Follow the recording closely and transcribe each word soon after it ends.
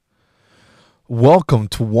Welcome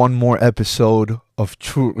to one more episode of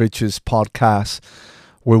True Riches podcast,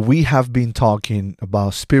 where we have been talking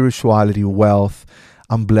about spirituality, wealth,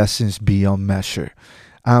 and blessings beyond measure.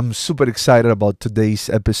 I'm super excited about today's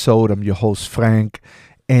episode. I'm your host, Frank,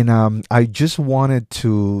 and I just wanted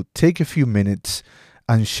to take a few minutes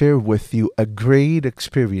and share with you a great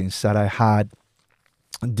experience that I had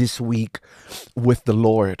this week with the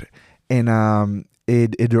Lord. And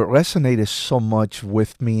it resonated so much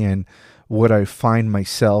with me and what I find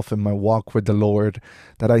myself in my walk with the Lord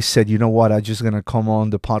that I said, you know what, I'm just going to come on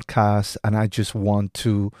the podcast and I just want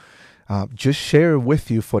to just share with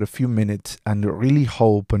you for a few minutes and really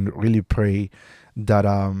hope and really pray that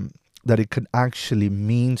it could actually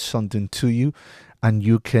mean something to you and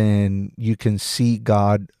you can see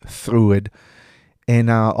God through it. And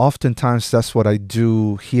oftentimes that's what I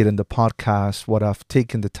do here in the podcast. What I've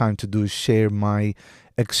taken the time to do is share my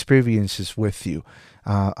experiences with you.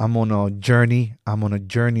 I'm on a journey. I'm on a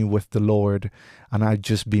journey with the Lord, and I've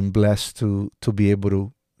just been blessed to be able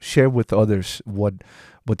to share with others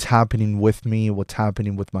what's happening with me, what's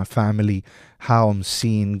happening with my family, how I'm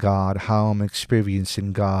seeing God, how I'm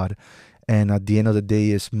experiencing God. And at the end of the day,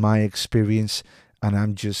 it's my experience, and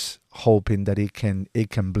I'm just hoping that it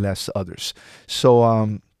can bless others.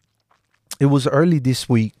 So it was early this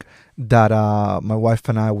week that my wife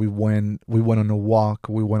and I we went on a walk,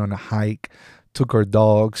 we went on a hike, took our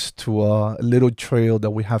dogs to a little trail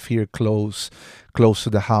that we have here close to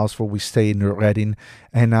the house where we stay in Redding,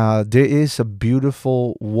 and there is a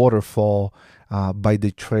beautiful waterfall by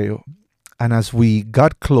the trail. And as we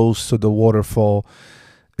got close to the waterfall,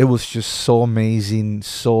 it was just so amazing.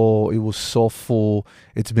 It was so full.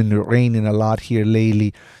 It's been raining a lot here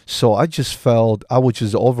lately. So I was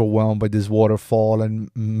just overwhelmed by this waterfall. And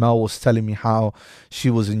Mel was telling me how she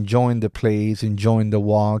was enjoying the place, enjoying the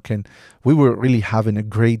walk. And we were really having a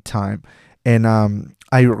great time. And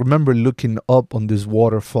I remember looking up on this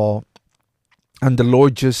waterfall, and the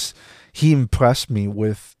Lord He impressed me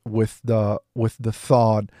with the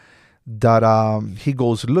thought that he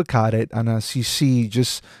goes, look at it, and as you see,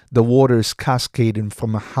 just the water is cascading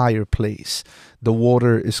from a higher place. The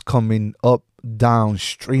water is coming up, down,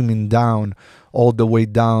 streaming down, all the way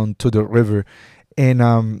down to the river. And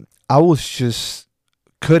I was just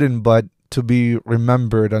couldn't but to be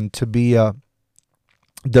remembered and to be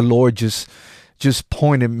the Lord just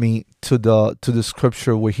pointed me to the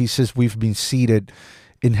scripture where he says we've been seated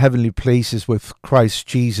in heavenly places with Christ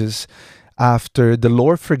Jesus. After the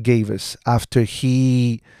Lord forgave us, after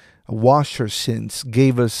He washed our sins,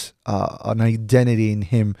 gave us an identity in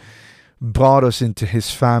Him, brought us into His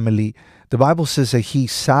family, the Bible says that He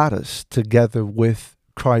sat us together with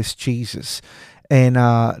Christ Jesus. And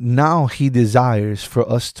now He desires for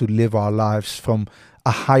us to live our lives from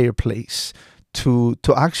a higher place, to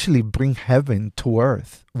actually bring heaven to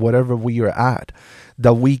earth, wherever we are at,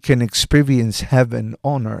 that we can experience heaven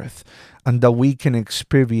on earth, and that we can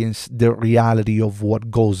experience the reality of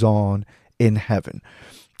what goes on in heaven.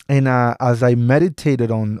 And as I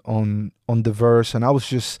meditated on the verse, and I was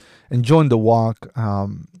just enjoying the walk,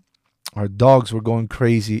 our dogs were going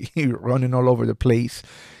crazy, running all over the place.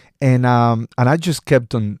 And I just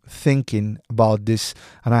kept on thinking about this,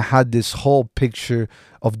 and I had this whole picture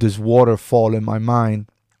of this waterfall in my mind.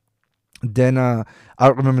 Then I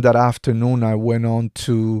remember that afternoon I went on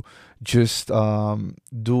to just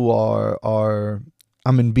do our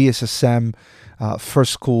I'm in BSSM,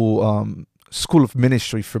 first school of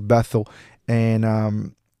ministry for Bethel,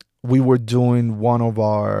 and we were doing one of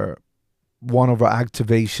our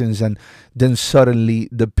activations, and then suddenly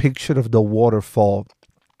the picture of the waterfall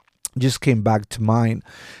just came back to mind.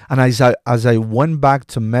 And as I went back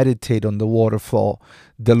to meditate on the waterfall,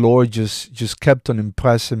 the Lord just kept on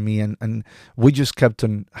impressing me, and we just kept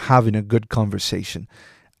on having a good conversation.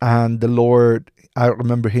 And the Lord, I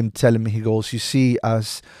remember Him telling me, He goes, you see,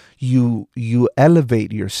 as you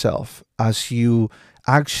elevate yourself, as you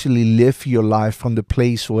actually live your life from the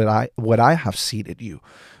place where I have seated you,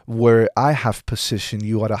 where I have positioned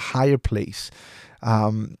you at a higher place,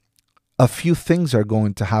 a few things are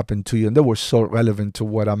going to happen to you. And they were so relevant to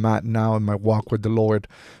what I'm at now in my walk with the Lord.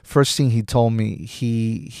 First thing He told me,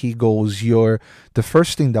 he goes, the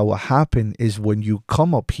first thing that will happen is when you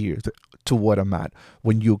come up here to what I'm at.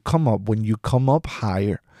 When you come up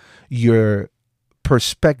higher, your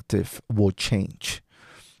perspective will change.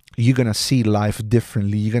 You're going to see life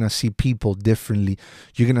differently. You're going to see people differently.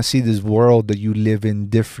 You're going to see this world that you live in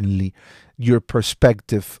differently. Your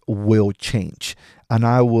perspective will change. And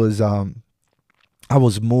I was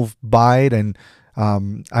moved by it, and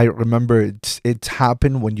I remember it's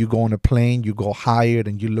happened when you go on a plane, you go higher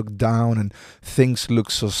and you look down and things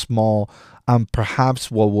look so small. And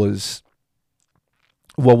perhaps what was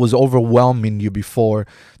overwhelming you before,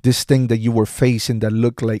 this thing that you were facing that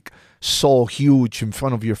looked like so huge in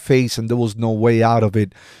front of your face and there was no way out of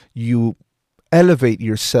it, you elevate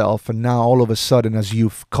yourself, and now all of a sudden, as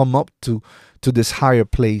you've come up to this higher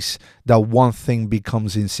place, that one thing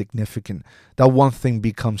becomes insignificant. That one thing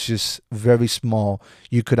becomes just very small.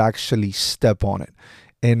 You could actually step on it.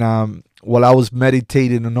 And while I was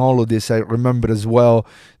meditating on all of this, I remembered as well,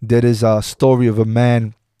 there is a story of a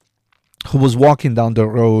man who was walking down the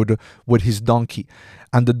road with his donkey,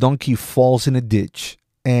 and the donkey falls in a ditch.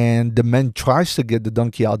 And the man tries to get the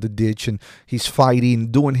donkey out of the ditch, and he's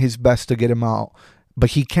fighting, doing his best to get him out,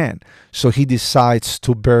 but he can't. So he decides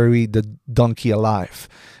to bury the donkey alive,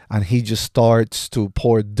 and he just starts to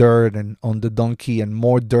pour dirt and on the donkey and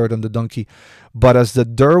more dirt on the donkey. But as the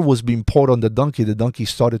dirt was being poured on the donkey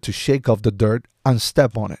started to shake off the dirt and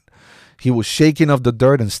step on it. He was shaking off the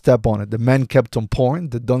dirt and step on it. The man kept on pouring.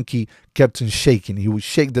 The donkey kept on shaking. He would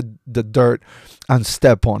shake the dirt and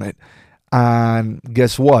step on it. And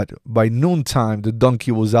guess what? By noontime, the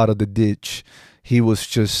donkey was out of the ditch. He was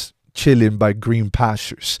just chilling by green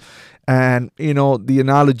pastures. And, the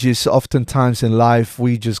analogy is oftentimes in life,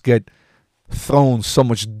 we just get thrown so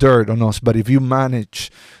much dirt on us. But if you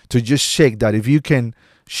manage to just shake that, if you can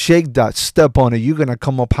shake that, step on it, you're going to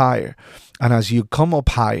come up higher. And as you come up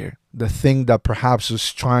higher, the thing that perhaps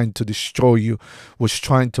was trying to destroy you, was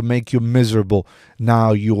trying to make you miserable,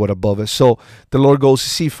 now you are above it. So the Lord goes,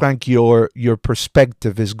 see, Frank, your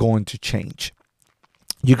perspective is going to change.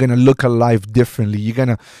 You're going to look at life differently. You're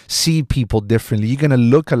going to see people differently. You're going to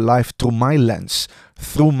look at life through my lens,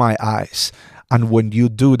 through my eyes. And when you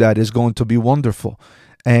do that, it's going to be wonderful.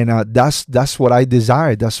 And that's what I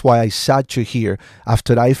desire. That's why I sat you here.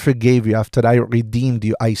 After I forgave you, after I redeemed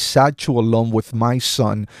you, I sat you along with my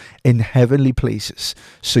Son in heavenly places,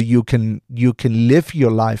 so you can live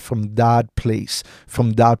your life from that place,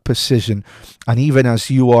 from that position. And even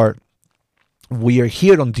as we are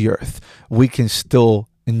here on the earth, we can still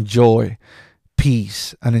enjoy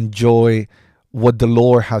peace and enjoy what the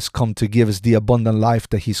Lord has come to give us, the abundant life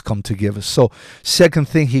that He's come to give us. So second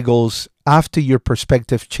thing, he goes, after your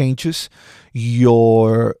perspective changes,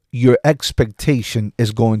 your expectation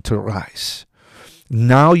is going to rise.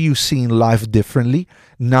 Now you're seeing life differently.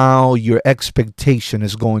 Now your expectation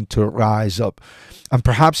is going to rise up. And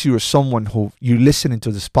perhaps you're someone who, you're listening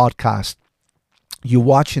to this podcast, you're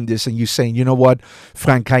watching this and you're saying, you know what,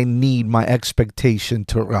 Frank, I need my expectation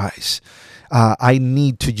to rise. I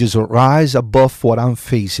need to just rise above what I'm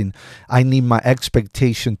facing. I need my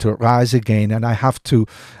expectation to rise again. And I have to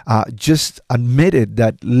just admit it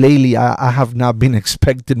that lately I have not been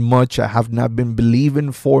expecting much. I have not been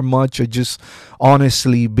believing for much. I just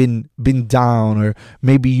honestly been down. Or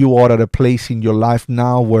maybe you are at a place in your life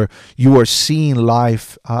now where you are seeing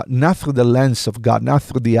life not through the lens of God, not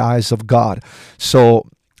through the eyes of God. So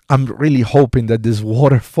I'm really hoping that this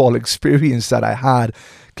waterfall experience that I had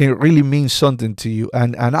can really mean something to you.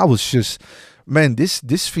 And I was just, man,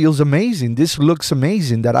 this feels amazing. This looks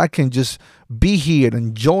amazing that I can just be here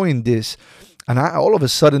enjoying this. And all of a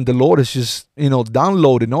sudden the Lord is just,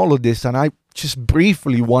 downloading all of this. And I just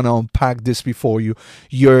briefly want to unpack this before you.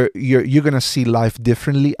 You're going to see life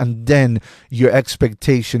differently, and then your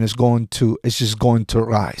expectation is just going to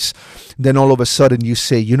rise. Then all of a sudden you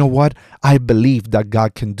say, you know what? I believe that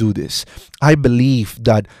God can do this. I believe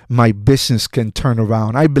that my business can turn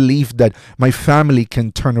around. I believe that my family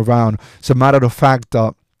can turn around. As a matter of fact,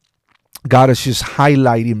 God is just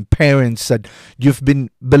highlighting parents that you've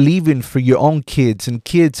been believing for your own kids, and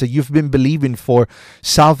kids that you've been believing for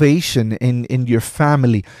salvation in your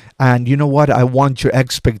family. And you know what? I want your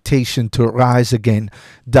expectation to rise again.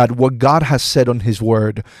 That what God has said on His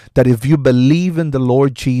word, that if you believe in the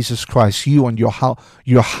Lord Jesus Christ, you and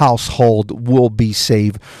your household will be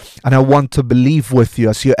saved. And I want to believe with you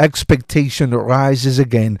as your expectation rises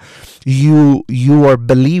again. You are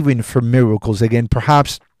believing for miracles again.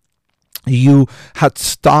 Perhaps you had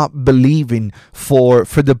stopped believing for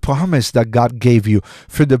the promise that God gave you,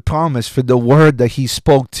 for the promise, for the word that He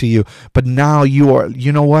spoke to you. But now you are,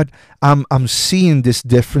 you know what? I'm seeing this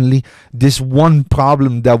differently. This one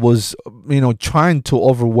problem that was, trying to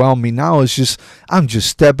overwhelm me now is just, I'm just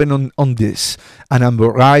stepping on this, and I'm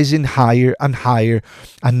rising higher and higher.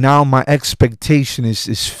 And now my expectation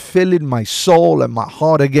is filling my soul and my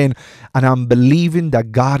heart again. And I'm believing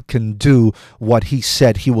that God can do what He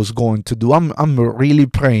said He was going to do. I'm really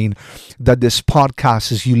praying that this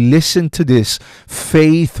podcast, as you listen to this,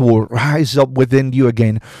 faith will rise up within you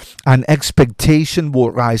again, and expectation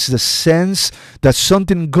will rise. The sense that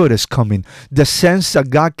something good is coming, the sense that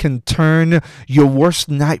God can turn your worst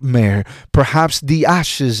nightmare, perhaps the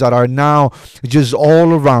ashes that are now just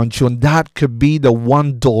all around you, and that could be the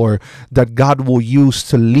one door that God will use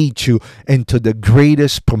to lead you into the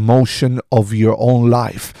greatest promotion of your own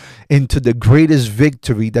life, into the greatest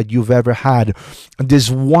victory that you've ever had. This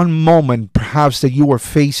one moment perhaps that you were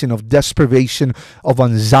facing of desperation, of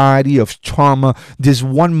anxiety, of trauma, this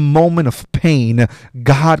one moment of pain,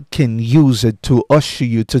 God can use it to usher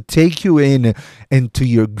you, to take you into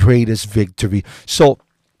your greatest victory. So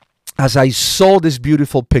as I saw this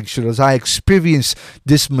beautiful picture, as I experienced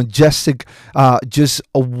this majestic, just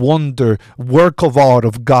a wonder, work of art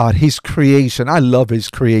of God, His creation. I love His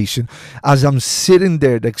creation. As I'm sitting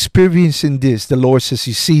there experiencing this, the Lord says,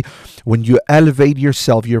 you see, when you elevate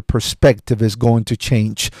yourself, your perspective is going to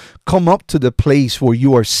change. Come up to the place where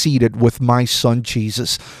you are seated with my Son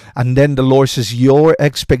Jesus. And then the Lord says, your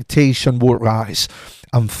expectation will rise.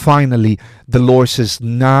 And finally, the Lord says,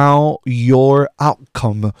 now your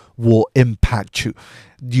outcome will impact you.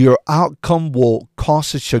 Your outcome will cause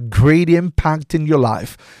such a great impact in your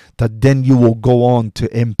life that then you will go on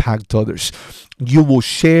to impact others. You will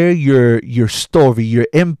share your story, your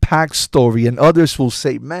impact story, and others will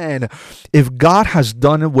say, man, if God has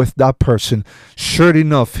done it with that person, sure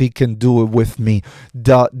enough, He can do it with me.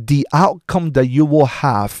 The outcome that you will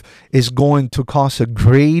have is going to cause a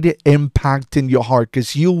great impact in your heart,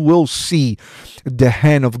 because you will see the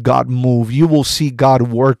hand of God move. You will see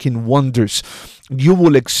God working wonders. You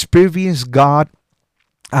will experience God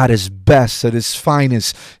at His best, at His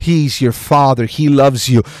finest. He's your Father. He loves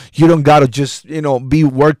you. You don't gotta just, be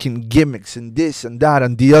working gimmicks and this and that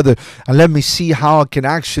and the other, and let me see how I can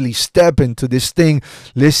actually step into this thing.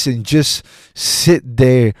 Listen, just sit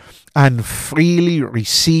there and freely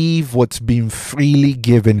receive what's been freely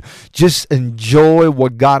given. Just enjoy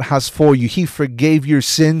what God has for you. He forgave your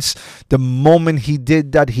sins. The moment He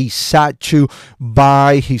did that, He sat you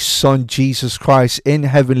by His Son Jesus Christ in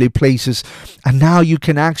heavenly places, and now you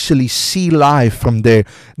can actually see life from there.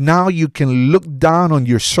 Now you can look down on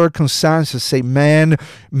your circumstances and say, man,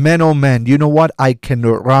 oh man, you know what? I can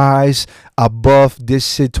rise above this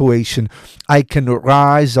situation. I can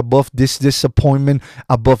rise above this disappointment,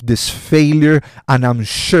 above this failure, and I'm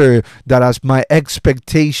sure that as my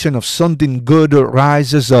expectation of something good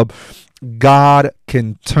rises up, God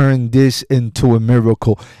can turn this into a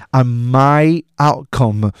miracle, and my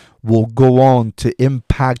outcome will go on to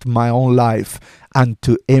impact my own life and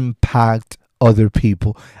to impact other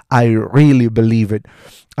people. I really believe it,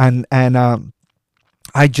 and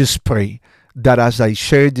I just pray that as I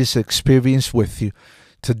share this experience with you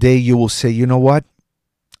today, you will say, you know what?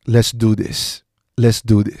 Let's do this. Let's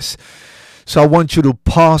do this. So I want you to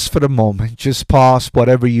pause for the moment. Just pause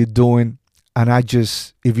whatever you're doing. And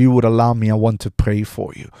if you would allow me, I want to pray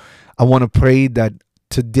for you. I want to pray that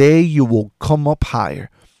today you will come up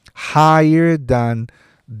higher than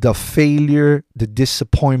the failure, the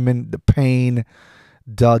disappointment, the pain,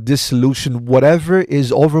 the disillusion, whatever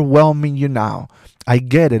is overwhelming you now. I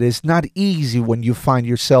get it. It's not easy when you find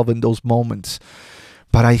yourself in those moments.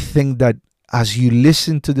 But I think that as you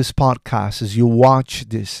listen to this podcast, as you watch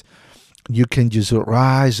this, you can just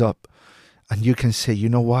rise up and you can say, you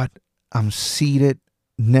know what? I'm seated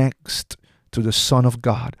next to the Son of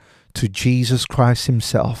God, to Jesus Christ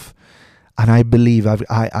Himself. And I believe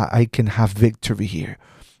I can have victory here.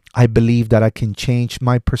 I believe that I can change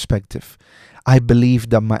my perspective. I believe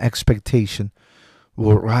that my expectation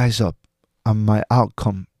will rise up and my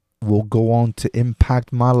outcome will go on to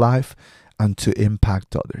impact my life and to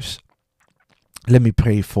impact others. Let me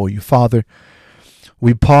pray for you. Father,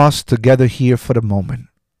 we pause together here for the moment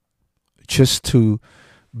just to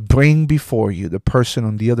bring before you the person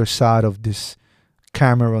on the other side of this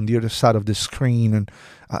camera, on the other side of the screen, and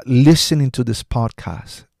listening to this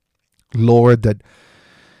podcast. Lord, that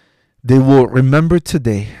they will remember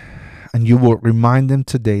today, and you will remind them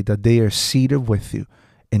today that they are seated with you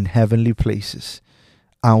in heavenly places.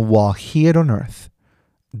 And while here on earth,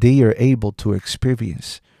 they are able to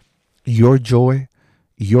experience your joy,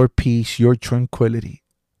 your peace, your tranquility,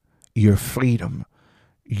 your freedom,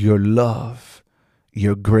 your love,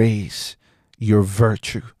 your grace, your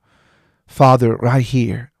virtue. Father, right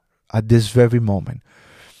here at this very moment,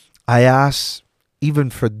 I ask, even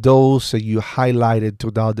for those that you highlighted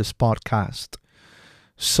throughout this podcast,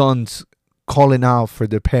 sons calling out for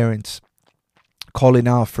their parents, calling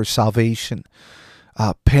out for salvation,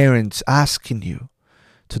 parents asking you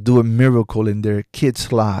to do a miracle in their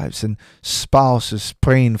kids' lives, and spouses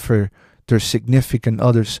praying for their significant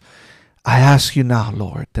others. I ask you now,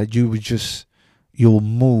 Lord, that you will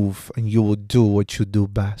move and you will do what you do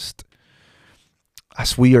best.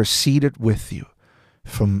 As we are seated with you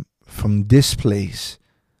from this place,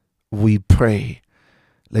 we pray,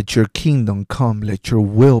 let your kingdom come, let your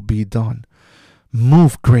will be done.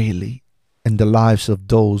 Move greatly in the lives of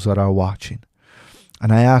those that are watching.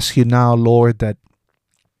 And I ask you now, Lord, that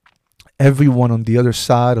everyone on the other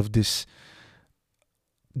side of this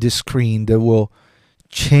screen, that will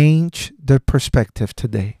change their perspective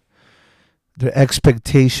today. Their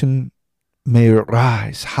expectation may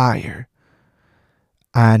rise higher,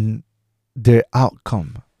 and their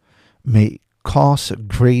outcome may cause a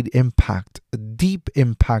great impact, a deep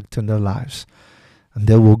impact in their lives, and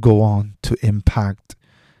they will go on to impact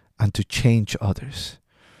and to change others.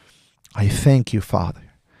 I thank you,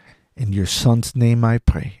 Father. In your Son's name I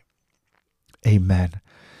pray. Amen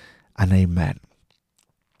and amen.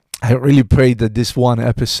 I really pray that this one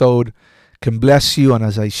episode can bless you, and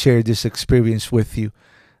as I share this experience with you,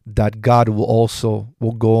 that God will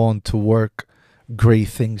go on to work great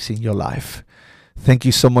things in your life. Thank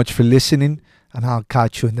you so much for listening, and I'll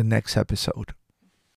catch you in the next episode.